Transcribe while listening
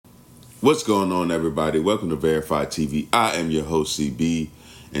What's going on, everybody? Welcome to Verified TV. I am your host, CB,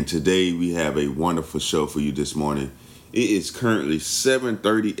 and today we have a wonderful show for you this morning. It is currently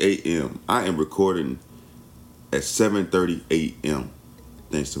 7:30 a.m. I am recording at 7:30 a.m.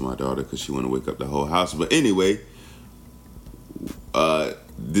 Thanks to my daughter because she want to wake up the whole house. But anyway,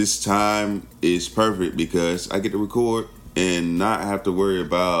 this time is perfect because I get to record and not have to worry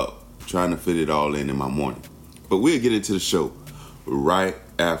about trying to fit it all in my morning. But we'll get into the show right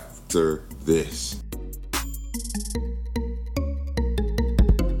after this.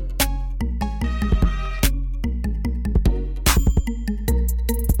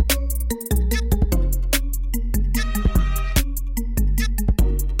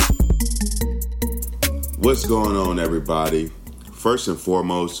 What's going on, everybody? First and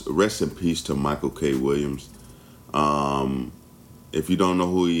foremost, rest in peace to Michael K. Williams. If you don't know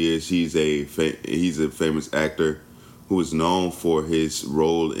who he is, he's a famous actor who is known for his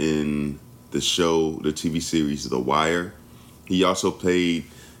role in the TV series The Wire. He also played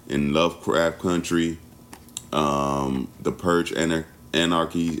in Lovecraft Country, The Purge,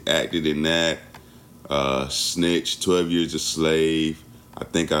 Anarchy, acted in that, Snitch, 12 Years a Slave, I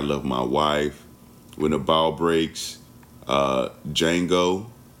Think I Love My Wife, When the Ball Breaks, Django.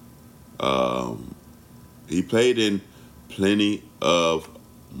 He played in plenty of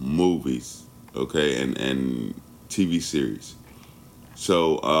movies, okay, and TV series.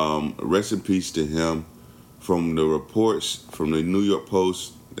 So rest in peace to him. From the reports from the New York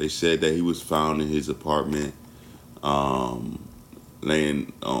Post, they said that he was found in his apartment,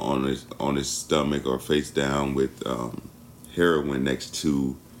 laying on his stomach or face down with heroin next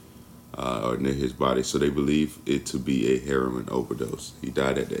to or near his body. So they believe it to be a heroin overdose. He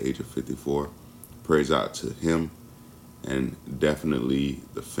died at the age of 54. Prayers out to him and definitely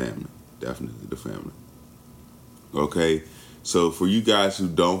the family. Okay, so for you guys who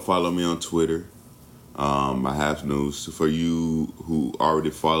don't follow me on Twitter, I have news. For you who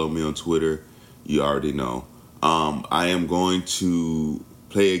already follow me on Twitter, you already know. I am going to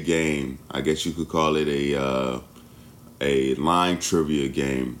play a game. I guess you could call it a line trivia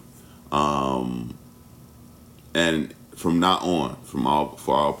game. And from now on, for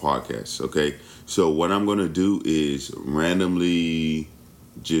all podcasts, okay? So what I'm going to do is randomly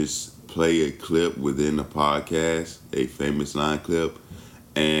just play a clip within the podcast, a famous line clip,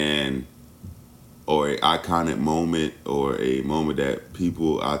 or an iconic moment, or a moment that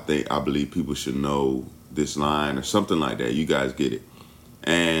I believe people should know this line or something like that. You guys get it.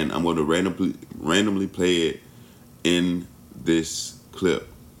 And I'm going to randomly play it in this clip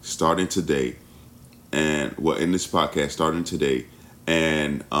starting today, in this podcast starting today,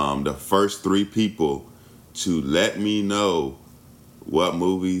 and the first three people to let me know what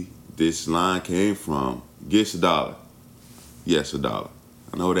movie this line came from gets $1. Yes, $1.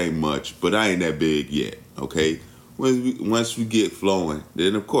 I know it ain't much, but I ain't that big yet. Okay, once we get flowing,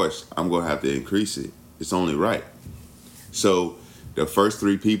 then of course I'm gonna have to increase it. It's only right. So the first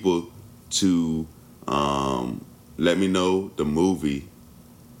three people to let me know the movie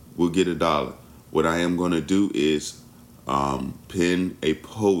will get $1. What I am going to do is pin a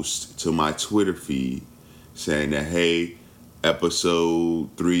post to my Twitter feed saying that, hey, episode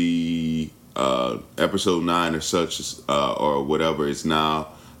 9 or such, or whatever is now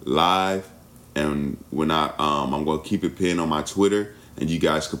live. And I'm going to keep it pinned on my Twitter, and you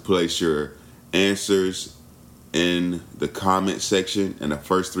guys can place your answers in the comment section, and the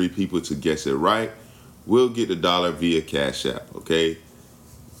first three people to guess it right will get $1 via Cash App, okay?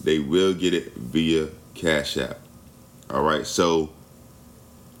 They will get it via Cash App. All right, so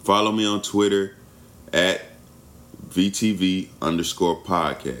follow me on Twitter at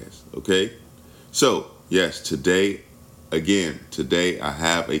VTV_podcast, okay? So, yes, today I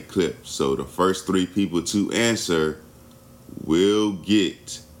have a clip. So the first three people to answer will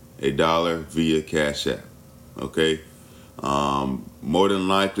get $1 via Cash App, okay? More than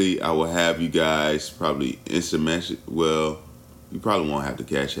likely, I will have you guys probably instant message. Well, you probably won't have to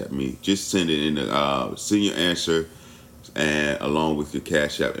Cash App me. Just send it in send your answer and along with your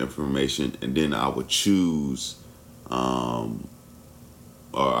Cash App information, and then I will choose, or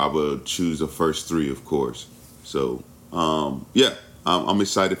I will choose the first three, of course. So, yeah, I'm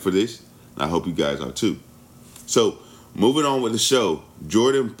excited for this. And I hope you guys are too. So, moving on with the show,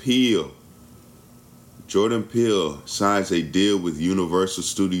 Jordan Peele signs a deal with Universal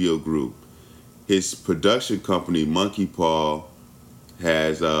Studio Group. His production company, Monkey Paw,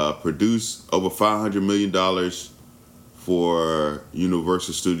 has produced over $500 million for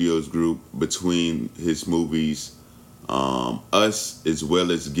Universal Studios Group between his movies Us as well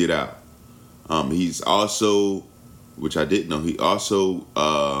as Get Out. He's also, which I didn't know, he also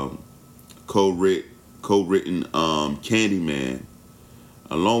co-written Candyman,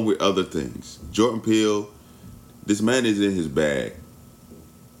 along with other things. Jordan Peele, this man is in his bag,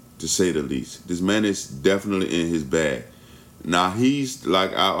 to say the least. This man is definitely in his bag. Now, he's,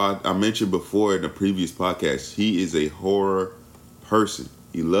 like I mentioned before in the previous podcast, he is a horror person.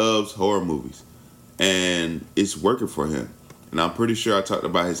 He loves horror movies. And it's working for him. And I'm pretty sure I talked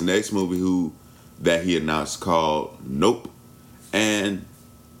about his next movie that he announced called Nope. And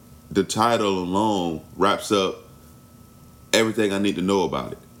the title alone wraps up everything I need to know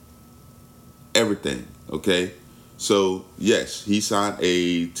about it. Everything, okay? So, yes, he signed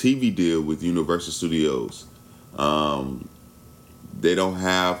a TV deal with Universal Studios. They don't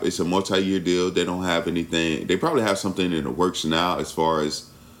have, it's a multi-year deal. They don't have anything. They probably have something in the works now as far as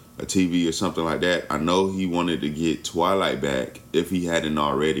a TV or something like that. I know he wanted to get Twilight back if he hadn't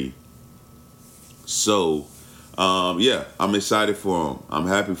already. So, yeah, I'm excited for him. I'm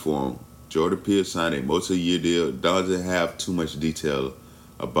happy for him. Jordan Peele signed a multi-year deal. Doesn't have too much detail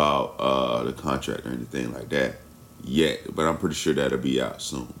about the contract or anything like that yet, but I'm pretty sure that'll be out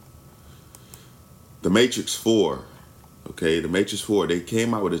soon. The Matrix 4. Okay, The Matrix 4. They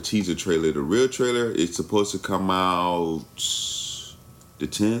came out with a teaser trailer. The real trailer is supposed to come out the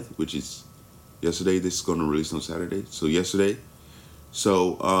 10th, which is yesterday. This is going to release on Saturday. So yesterday.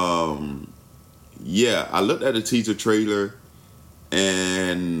 So, yeah, I looked at the teaser trailer,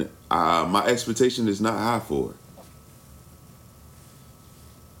 and my expectation is not high for it.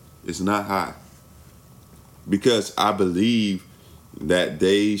 It's not high. Because I believe that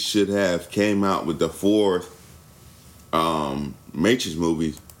they should have came out with the fourth Matrix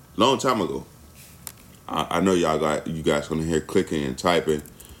movie long time ago. I know you guys gonna hear clicking and typing,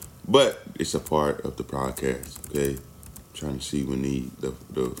 but it's a part of the podcast. Okay, I'm trying to see when the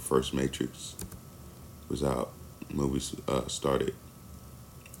first Matrix was out. Movies started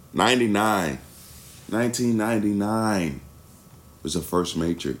 1999 was the first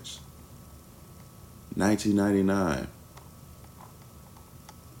Matrix. 1999.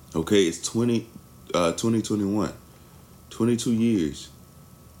 Okay, it's 2021. 22 years.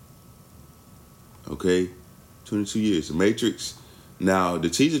 Okay? 22 years. The Matrix. Now, the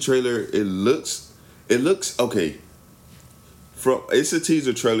teaser trailer, it looks okay. It's a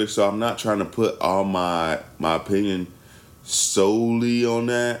teaser trailer, so I'm not trying to put all my opinion solely on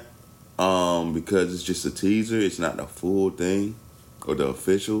that. Because it's just a teaser. It's not the full thing or the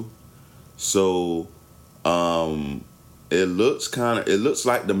official. So, it looks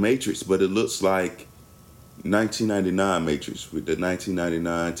like the Matrix, but it looks like 1999 Matrix with the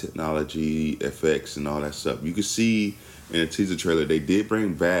 1999 technology, effects, and all that stuff. You can see in the teaser trailer they did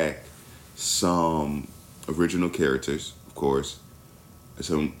bring back some original characters, of course,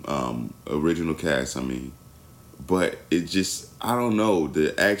 some original cast. I mean, but it just, I don't know,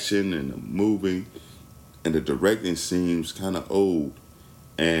 the action and the moving and the directing seems kind of old,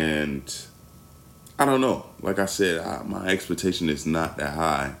 and I don't know. Like I said, my expectation is not that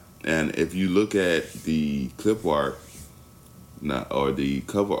high. And if you look at the clip art, or the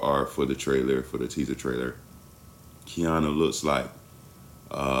cover art for the trailer, for the teaser trailer, Keanu looks like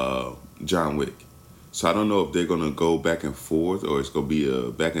John Wick. So I don't know if they're going to go back and forth or it's going to be a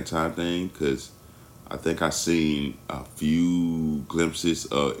back in time thing, because I think I've seen a few glimpses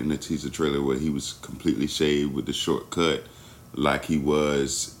in the teaser trailer where he was completely shaved with the short cut like he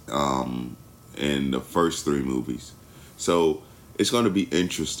was in the first three movies. So it's going to be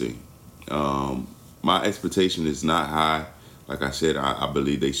interesting. My expectation is not high. Like I said, I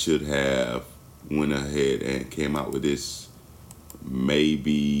believe they should have went ahead and came out with this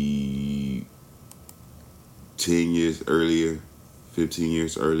maybe 10 years earlier, 15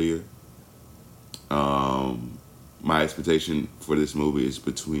 years earlier. My expectation for this movie is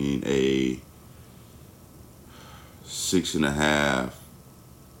between a 6.5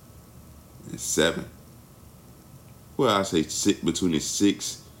 and 7. Well, I say between a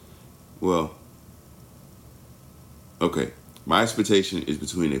 6. Well, okay. My expectation is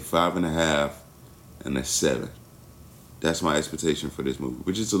between a 5.5 and a 7. That's my expectation for this movie,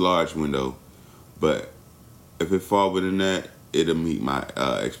 which is a large window. But if it falls within that, it'll meet my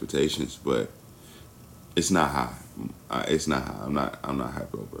expectations. But it's not high. It's not high. I'm not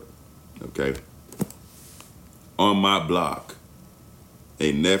happy over it. Okay. On My Block,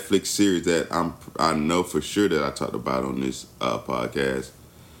 a Netflix series that I know for sure that I talked about on this podcast.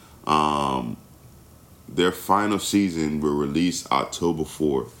 Their final season will release October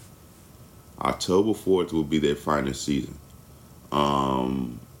 4th. October 4th will be their final season.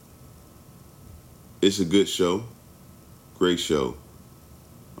 It's a good show. Great show.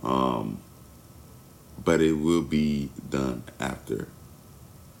 But it will be done after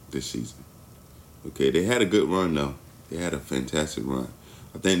this season. Okay, they had a good run though. They had a fantastic run.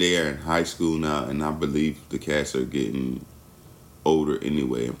 I think they are in high school now, and I believe the cast are getting older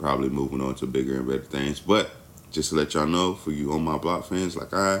anyway, and probably moving on to bigger and better things. But just to let y'all know, for you On My Block fans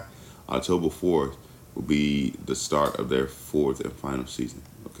like October 4th will be the start of their fourth and final season.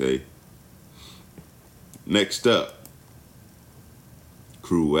 Okay. Next up,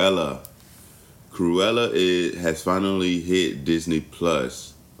 Cruella. Cruella has finally hit Disney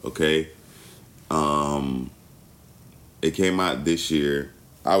Plus. Okay. It came out this year.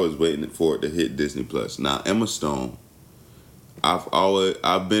 I was waiting for it to hit Disney Plus. Now Emma Stone,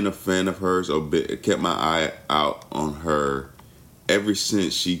 I've been a fan of hers, or kept my eye out on her ever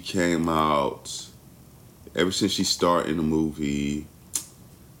since she came out. Ever since she starred in the movie,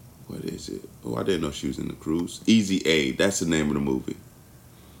 what is it? Oh, I didn't know she was in the Cruise. Easy A, that's the name of the movie.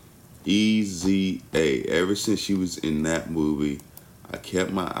 Easy A. Ever since she was in that movie, I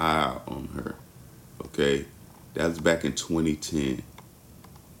kept my eye out on her. Okay, that was back in 2010.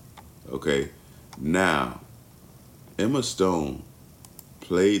 Okay, now Emma Stone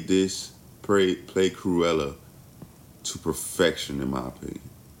played Cruella to perfection, in my opinion.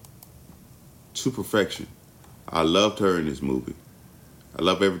 To perfection. I loved her in this movie. I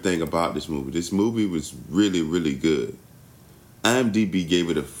love everything about this movie. This movie was really, really good. IMDb gave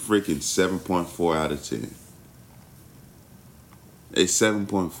it a freaking 7.4 out of 10. A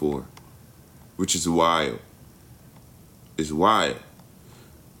 7.4, which is wild. It's wild.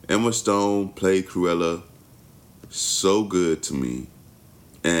 Emma Stone played Cruella so good to me,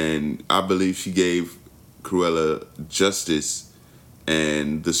 and I believe she gave Cruella justice.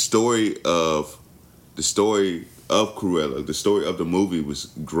 And the story of Cruella, the story of the movie was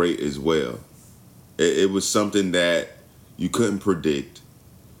great as well. It was something that you couldn't predict.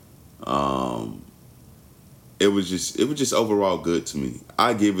 It was just overall good to me.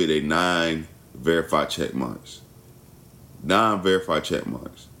 I give it a 9 verified check marks. 9 verified check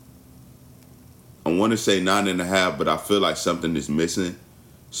marks. I want to say 9.5, but I feel like something is missing.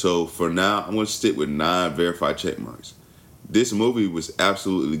 So for now, I'm going to stick with 9 verified check marks. This movie was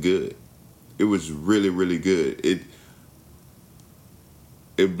absolutely good. It was really, really good.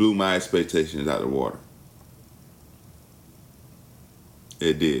 It blew my expectations out of the water.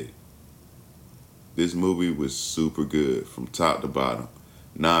 It did. This movie was super good from top to bottom.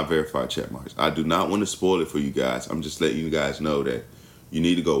 9 verified check marks. I do not want to spoil it for you guys. I'm just letting you guys know that you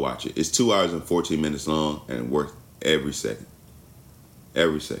need to go watch it. It's 2 hours and 14 minutes long and worth every second.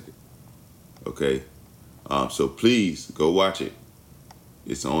 Every second. Okay? So please go watch it.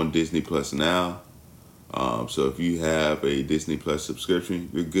 It's on Disney Plus now. So if you have a Disney Plus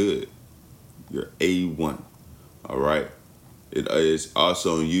subscription, you're good. You're A1. All right? It is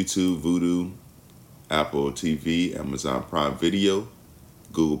also on YouTube, Vudu, Apple TV, Amazon Prime Video,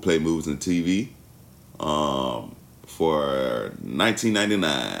 Google Play Movies and TV, for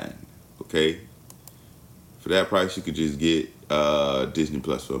 $19.99. Okay, for that price, you could just get Disney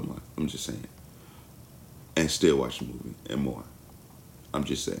Plus for a month. I'm just saying, and still watch the movie and more. I'm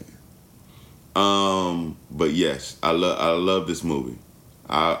just saying. But yes, I love this movie.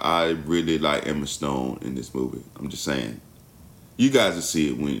 I really like Emma Stone in this movie. I'm just saying. You guys will see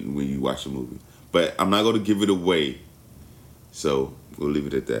it when you watch the movie. But I'm not going to give it away. So we'll leave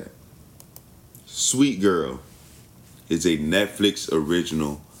it at that. Sweet Girl is a Netflix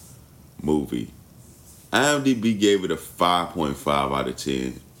original movie. IMDb gave it a 5.5 out of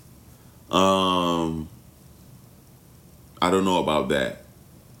 10. I don't know about that.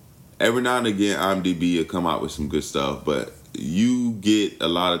 Every now and again, IMDb will come out with some good stuff, but you get a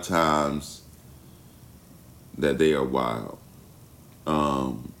lot of times that they are wild.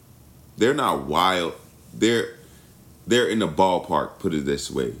 They're not wild. They're in the ballpark. Put it this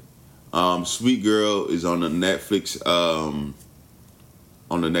way. Sweet Girl is on the Netflix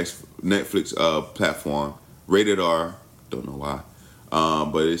Netflix platform. Rated R. Don't know why.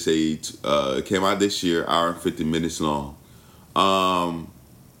 But it came out this year. Hour and 50 minutes long.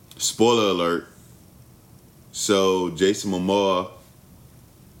 Spoiler alert. So Jason Momoa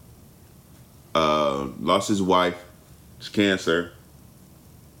lost his wife to cancer.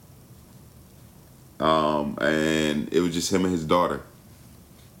 And it was just him and his daughter.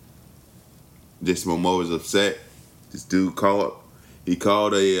 Jason Momoa was upset. This dude called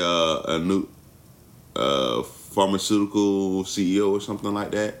a new pharmaceutical CEO or something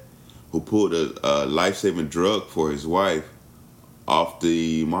like that, who pulled a life-saving drug for his wife off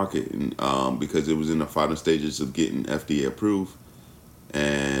the market, and because it was in the final stages of getting FDA approved,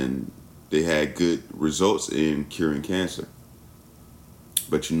 and they had good results in curing cancer.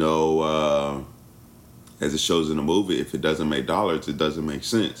 But as it shows in the movie, if it doesn't make dollars, it doesn't make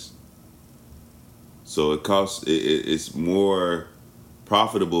sense. So it's more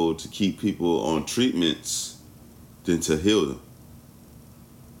profitable to keep people on treatments than to heal them.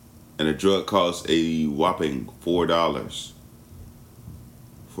 And a drug costs a whopping $4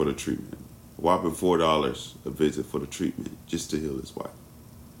 for the treatment. A whopping $4 a visit for the treatment just to heal his wife.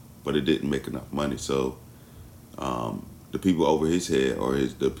 But it didn't make enough money, so the people over his head, or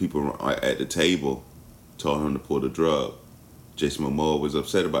the people at the table, told him to pull the drug. Jason Momoa was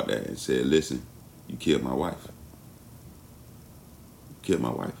upset about that and said, "Listen, you killed my wife. You killed my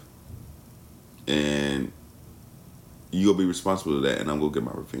wife, and you gonna be responsible for that, and I'm gonna get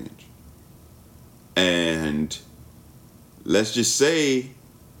my revenge." And let's just say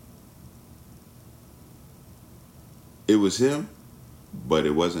it was him, but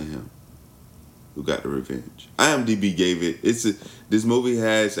it wasn't him who got the revenge. IMDb gave it. This movie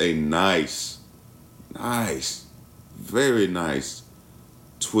has a nice, very nice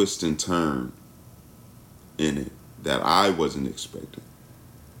twist and turn in it that I wasn't expecting.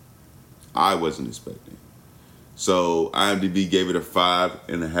 So IMDb gave it a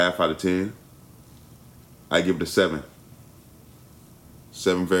 5.5 out of 10. I give it a 7.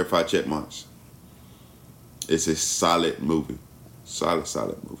 7 verified check marks. It's a solid movie. Solid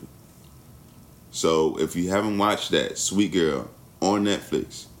movie. So if you haven't watched that, Sweet Girl, on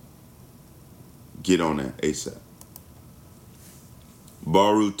Netflix, get on that ASAP.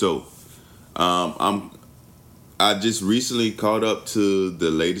 Boruto. I just recently caught up to the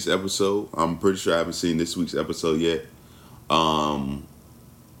latest episode. I'm pretty sure I haven't seen this week's episode yet.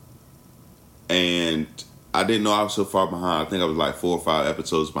 And I didn't know I was so far behind. I think I was like 4 or 5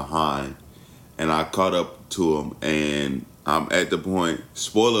 episodes behind. And I caught up to them, and I'm at the point,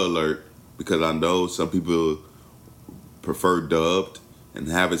 spoiler alert, because I know some people prefer dubbed and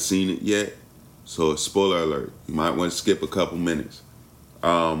haven't seen it yet. So spoiler alert, you might want to skip a couple minutes.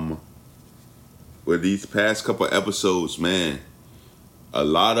 With these past couple episodes, man, a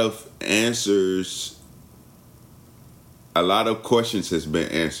lot of questions has been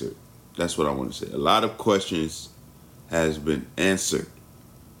answered. That's what I want to say. A lot of questions has been answered.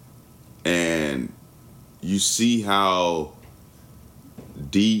 And you see how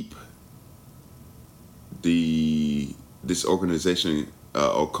deep this organization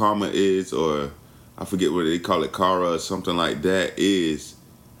or Karma is, or I forget what they call it, Kara or something like that is.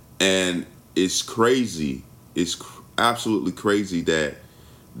 And it's crazy. It's absolutely crazy that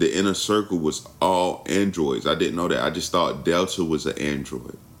the inner circle was all androids. I didn't know that. I just thought Delta was an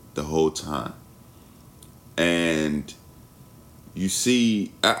android the whole time. And you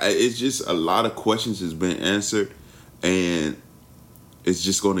see, it's just a lot of questions has been answered, and it's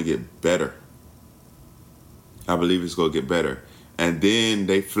just going to get better. I believe it's going to get better. And then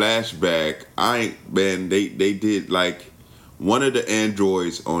they flashback. They did like one of the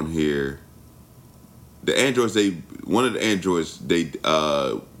androids on here. One of the androids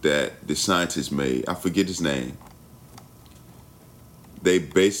that the scientists made. I forget his name. They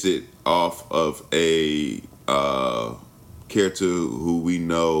based it off of a character who we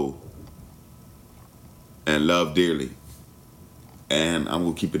know and love dearly. And I'm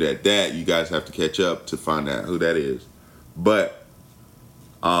going to keep it at that. You guys have to catch up to find out who that is. But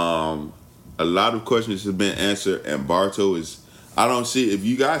a lot of questions have been answered, and Barto is, I don't see, if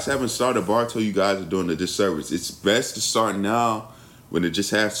you guys haven't started Barto, you guys are doing a disservice. It's best to start now when it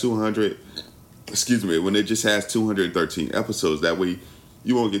just has 213 episodes. That way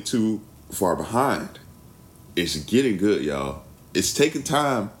you won't get too far behind. It's getting good, y'all. It's taking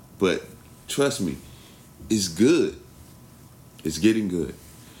time, but trust me, it's good. It's getting good.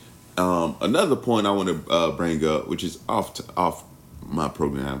 Another point I want to bring up, which is off my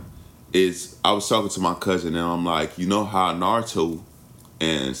program, is I was talking to my cousin, and I'm like, you know how Naruto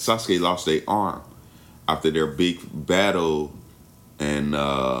and Sasuke lost their arm after their big battle, and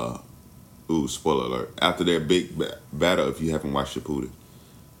spoiler alert, after their big battle, if you haven't watched Shippuden,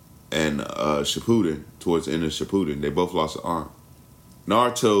 and Shippuden, towards the end of Shippuden, they both lost an arm.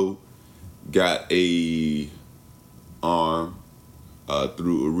 Naruto got a arm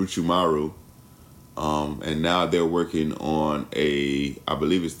through Orochimaru, and now they're working on I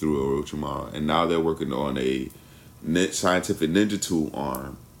believe it's through Orochimaru, and now they're working on a scientific ninja tool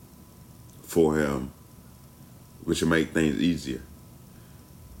arm for him, which will make things easier.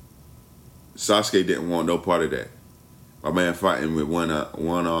 Sasuke didn't want no part of that. My man fighting with one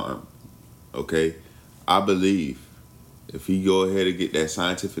arm. Okay, I believe if he go ahead and get that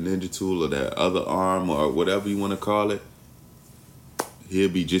scientific ninja tool or that other arm or whatever you want to call it, he'll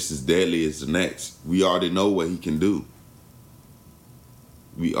be just as deadly as the next. We already know what he can do.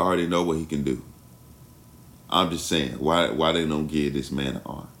 I'm just saying, why they don't give this man an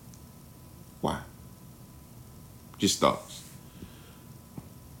arm? Why? Just thoughts.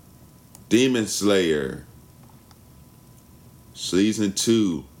 Demon Slayer Season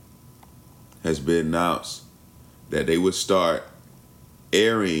 2 has been announced that they would start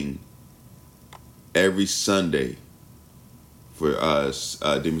airing every Sunday for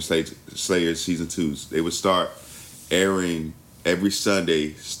Demon Slayer Season 2. They would start airing every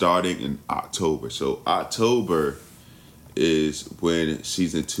Sunday starting in October. So October is when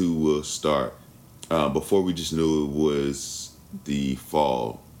Season 2 will start. Before we just knew it was the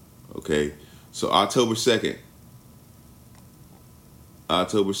fall. Okay? So October 2nd,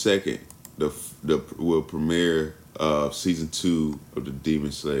 the will premiere of Season 2 of the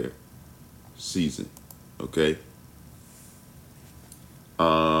Demon Slayer season. Okay?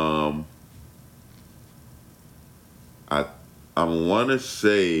 I want to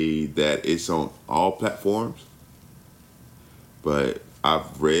say that it's on all platforms, but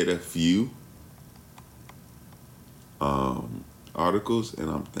I've read a few articles, and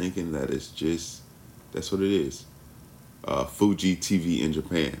I'm thinking that that's what it is. Fuji TV in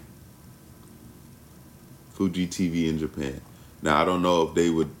Japan. Fuji TV in Japan. Now, I don't know if they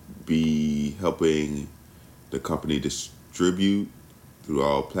would be helping the company distribute through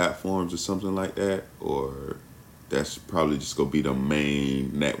all platforms or something like that, or that's probably just going to be the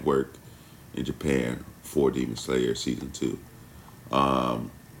main network in Japan for Demon Slayer Season 2.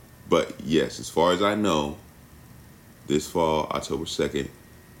 But yes, as far as I know, this fall, October 2nd,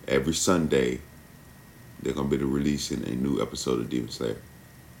 every Sunday, they're going to be releasing a new episode of Demon Slayer.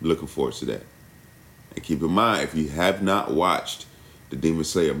 Looking forward to that. And keep in mind, if you have not watched the Demon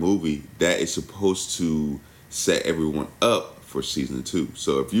Slayer movie, that is supposed to set everyone up for Season 2.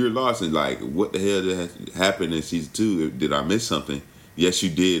 So if you're lost and like, what the hell did happen in Season 2? Did I miss something? Yes, you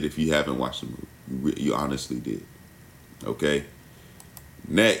did if you haven't watched the movie. You honestly did. Okay?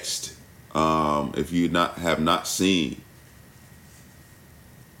 Next, if you have not seen,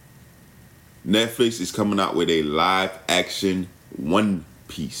 Netflix is coming out with a live action One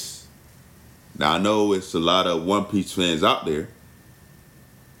Piece. Now I know it's a lot of One Piece fans out there.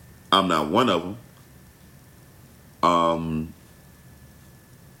 I'm not one of them.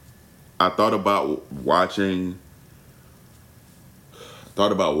 I thought about watching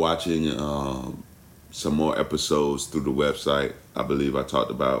some more episodes through the website. I believe I talked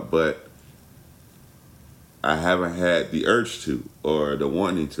about, but I haven't had the urge to or the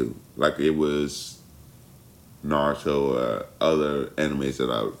wanting to, like it was Naruto or other animes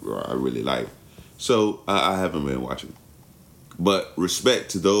that I really like. So I haven't been watching. But respect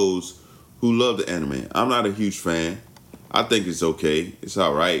to those who love the anime. I'm not a huge fan. I think it's okay. It's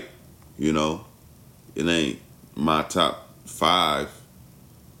all right. You know, it ain't my top 5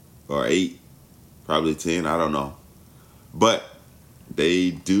 or 8, probably 10. I don't know. But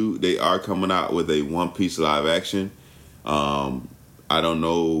they are coming out with a One Piece live action. I don't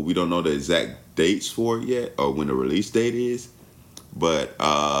know. We don't know the exact dates for it yet or when the release date is. But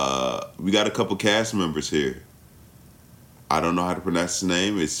we got a couple cast members here. I don't know how to pronounce his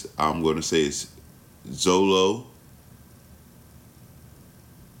name. I'm going to say it's Zolo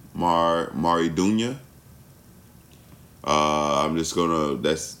Maridueña.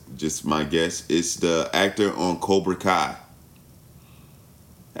 That's just my guess. It's the actor on Cobra Kai.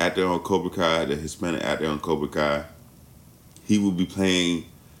 The Hispanic actor on Cobra Kai. He will be playing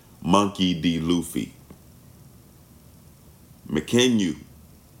Monkey D. Luffy. McKenyu,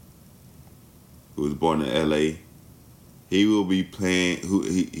 who was born in L.A., he will be playing.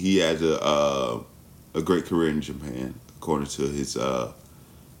 He has a great career in Japan, according to his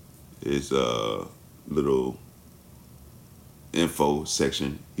little info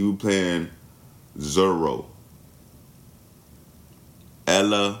section. He will be playing Zoro.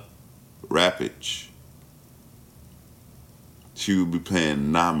 Ella Rapich, she will be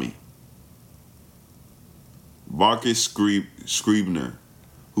playing Nami. Marcus Scribner,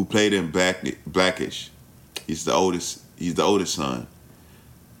 who played in Blackish, he's the oldest son.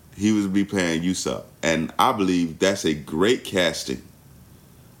 He will be playing Usopp, and I believe that's a great casting.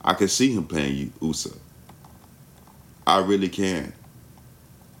 I can see him playing Usopp. I really can.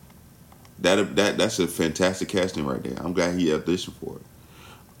 That's a fantastic casting right there. I'm glad he auditioned for it.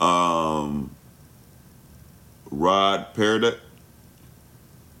 Rod Peridot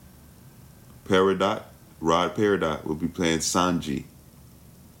will be playing Sanji.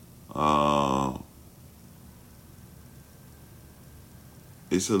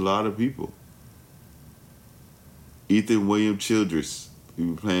 It's a lot of people. Ethan William Childress will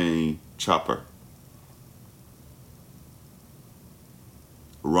be playing Chopper.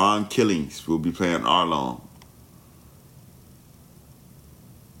 Ron Killings will be playing Arlong.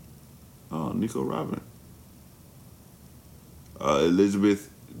 Oh, Nico Robin. Elizabeth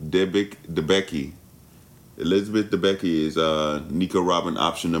Debicki. Elizabeth Debicki is Nico Robin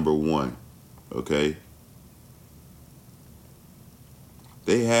option number 1. Okay.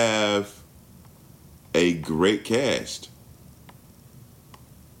 They have a great cast.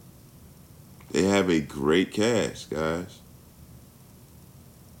 They have a great cast, guys.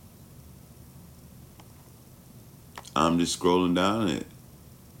 I'm just scrolling down it.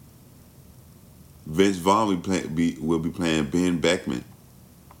 Vince Vaughn will be playing Ben Beckman.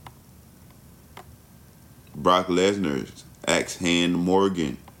 Brock Lesnar acts Hand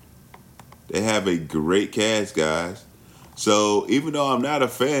Morgan. They have a great cast, guys. So even though I'm not a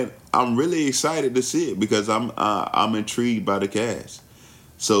fan, I'm really excited to see it because I'm intrigued by the cast.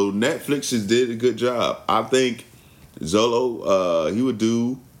 So Netflix has did a good job. I think Zolo, he would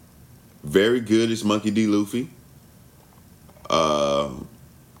do very good as Monkey D. Luffy.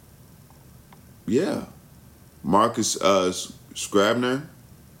 Yeah. Marcus Scribner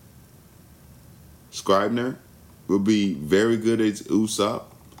will be very good as Usopp.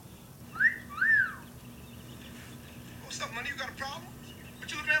 What's up, money? You got a problem? What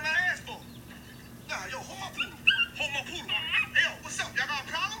you looking at my ass for? Nah, yo, hold my poodle. Hold my poodle. Hey, yo, what's up? Y'all got a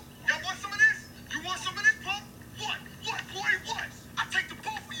problem? Y'all want some of this? You want some of this, punk? What? What, boy, what? I take the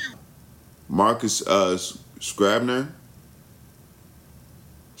ball for you. Marcus Scribner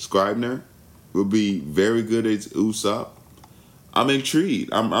will be very good as Usopp. I'm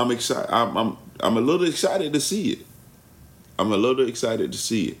intrigued. I'm excited. I'm a little excited to see it.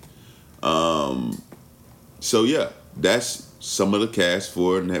 So yeah, that's some of the cast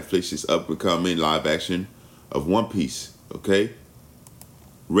for Netflix's up and coming live action of One Piece. Okay.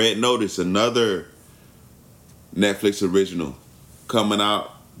 Red Notice, another Netflix original, coming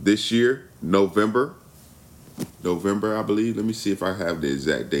out this year, November, I believe. Let me see if I have the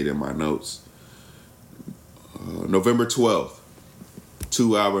exact date in my notes. November 12th,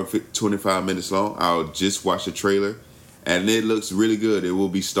 2 hours and 25 minutes long. I'll just watch the trailer, and it looks really good. It will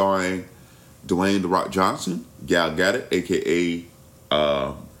be starring Dwayne "The Rock" Johnson, Gal Gadot, aka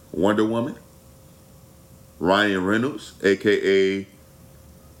Wonder Woman, Ryan Reynolds, aka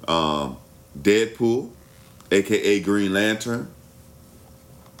Deadpool, aka Green Lantern.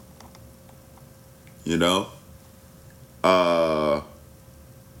 You know,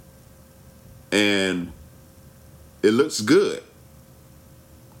 and it looks good.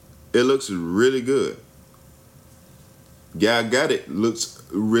 It looks really good. Gal Gadot looks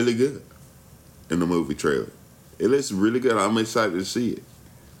really good in the movie trailer. It looks really good. I'm excited to see it.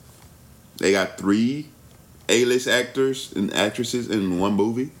 They got 3 A-list actors and actresses in one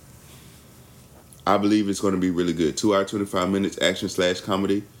movie. I believe it's going to be really good. 2 hours, 25 minutes,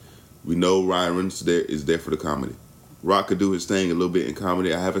 action/comedy. We know Ryan Reynolds is there for the comedy. Rock could do his thing a little bit in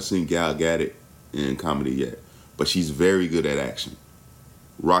comedy. I haven't seen Gal Gadot in comedy yet, but she's very good at action.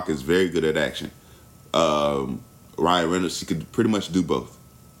 Rock is very good at action. Ryan Reynolds, he could pretty much do both.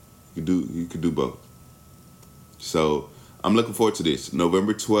 He could do both. So I'm looking forward to this.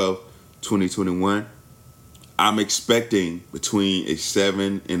 November 12th, 2021. I'm expecting between a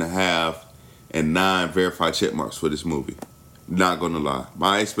 7.5 and 9 verified check marks for this movie. Not gonna lie.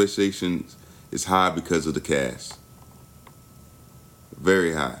 My expectations is high because of the cast.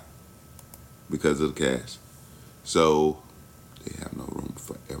 Very high because of the cast. So they have no room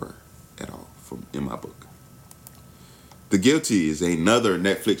for error at all in my book. The Guilty is another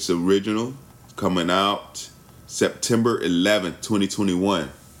Netflix original coming out September 11th, 2021.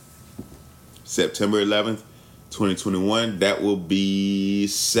 September 11th, 2021. That will be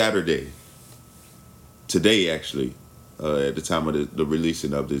Saturday. Today, actually, at the time of the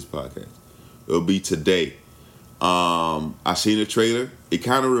releasing of this podcast. It'll be today. I seen the trailer. It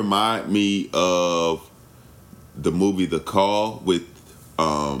kind of reminded me of the movie The Call with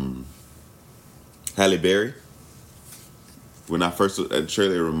Halle Berry. When I first looked at the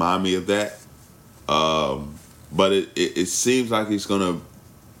trailer, it reminded me of that. But it seems like it's gonna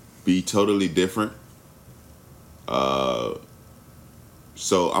be totally different.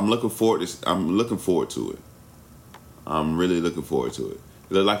 So I'm looking forward to it. I'm really looking forward to it.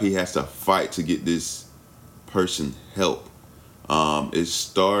 It looks like he has to fight to get this person help. It's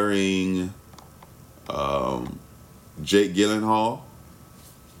starring Jake Gyllenhaal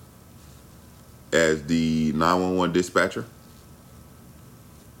as the 911 dispatcher.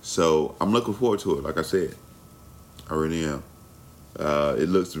 So I'm looking forward to it. Like I said, I really am. It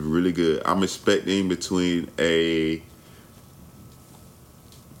looks really good. I'm expecting between a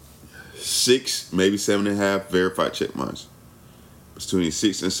 6, maybe 7.5 verified check marks. Between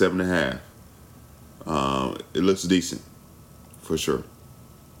 6 and 7.5. It looks decent, for sure.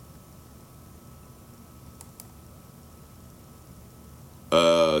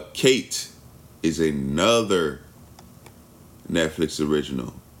 Kate is another Netflix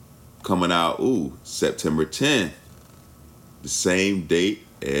original coming out, September 10th. The same date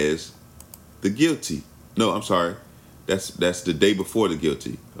as The Guilty. No, I'm sorry. That's the day before The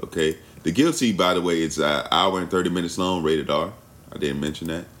Guilty, okay? The Guilty, by the way, is an hour and 30 minutes long, rated R. I didn't mention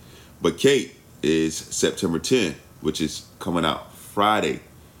that. But Kate is September 10th, which is coming out Friday,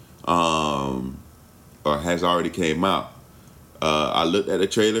 or has already came out. I looked at the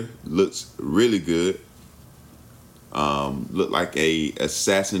trailer. Looks really good. Looked like a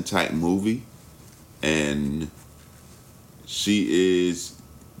assassin type movie, and she is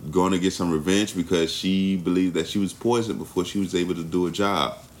going to get some revenge because she believed that she was poisoned before she was able to do a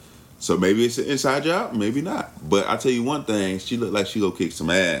job. So maybe it's an inside job, maybe not. But I tell you one thing, she looked like she gonna kick some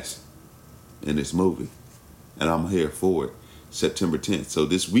ass in this movie, and I'm here for it. September 10th. So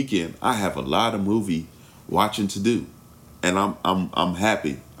this weekend I have a lot of movie watching to do, and I'm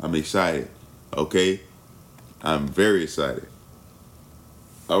happy. I'm excited. Okay, I'm very excited.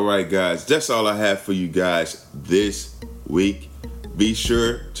 All right, guys, that's all I have for you guys this week. Be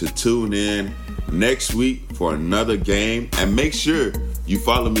sure to tune in next week for another game, and make sure you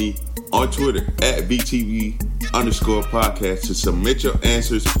follow me on Twitter at BTV_podcast to submit your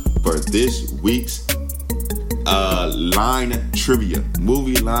answers for this week's line trivia,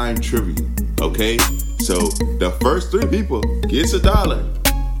 movie line trivia. Okay, so the first 3 people gets $1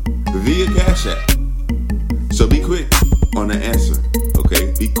 via Cash App. So be quick on the answer.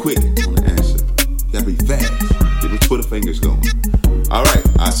 Okay, be quick on the answer. You gotta be fast. Get the Twitter fingers going. All right,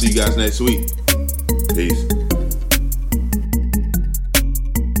 I'll see you guys next week. Peace.